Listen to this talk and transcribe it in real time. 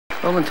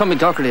Well, when Tommy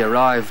Docherty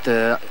arrived,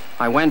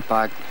 I went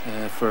back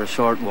for a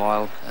short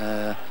while.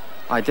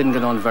 I didn't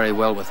get on very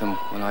well with him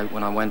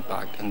when I went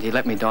back, and he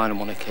let me down on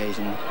one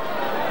occasion.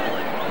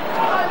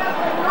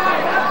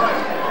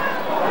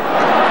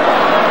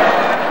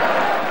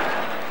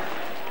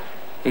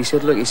 He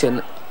said, look, he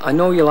said, I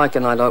know you like a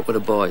night out with the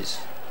boys.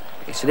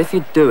 He said, if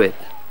you do it,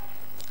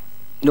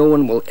 no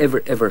one will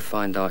ever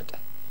find out.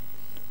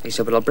 He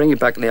said, but I'll bring you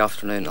back in the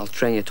afternoon. I'll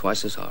train you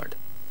twice as hard.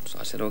 So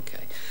I said,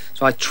 okay.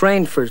 So I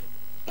trained for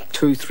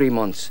 2-3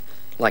 months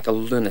like a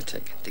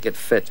lunatic to get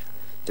fit,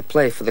 to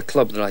play for the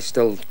club that I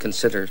still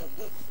consider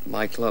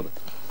my club.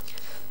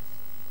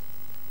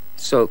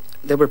 So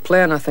they were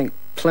playing, I think,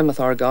 Plymouth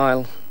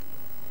Argyle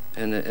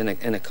in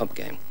a cup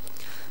game.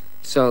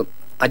 So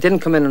I didn't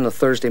come in on a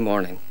Thursday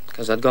morning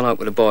because I'd gone out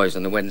with the boys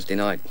on the Wednesday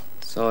night.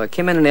 So I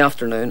came in the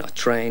afternoon, I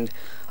trained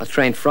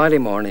Friday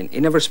morning. He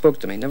never spoke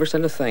to me, never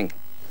said a thing.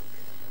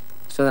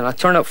 So then I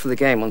turned up for the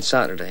game on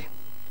Saturday,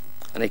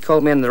 and he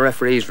called me in the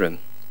referee's room,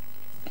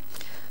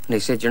 and he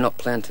said, you're not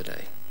playing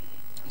today.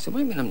 I said,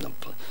 what do you mean I'm not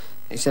playing?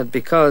 He said,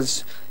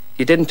 because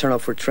you didn't turn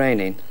up for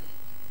training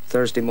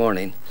Thursday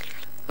morning,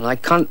 and I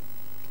can't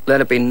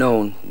let it be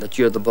known that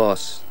you're the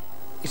boss.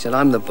 He said,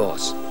 I'm the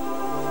boss.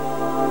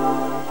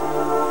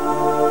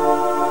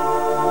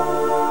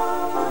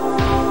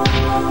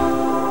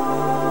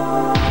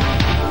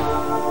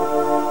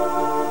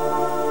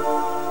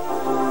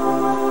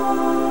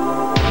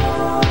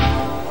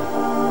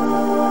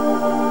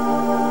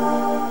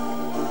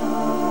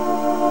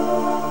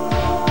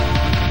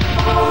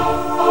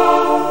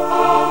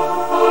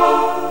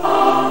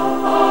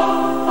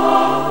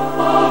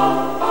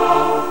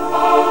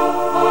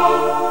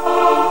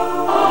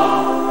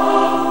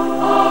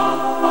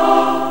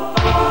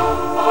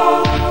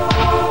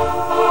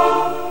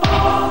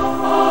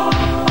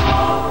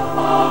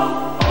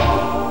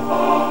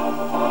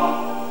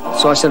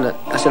 So I said,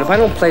 if I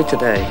don't play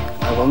today,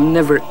 I will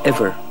never,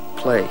 ever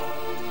play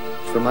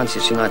for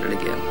Manchester United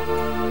again.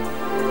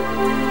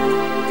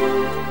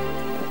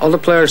 All the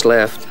players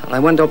left, and I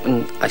went up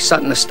and I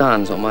sat in the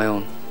stands on my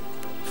own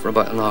for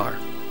about an hour.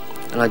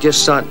 And I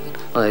just sat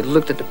and I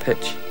looked at the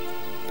pitch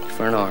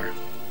for an hour.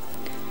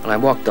 And I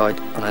walked out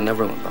and I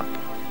never went back.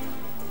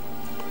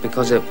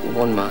 Because of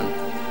one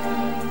man.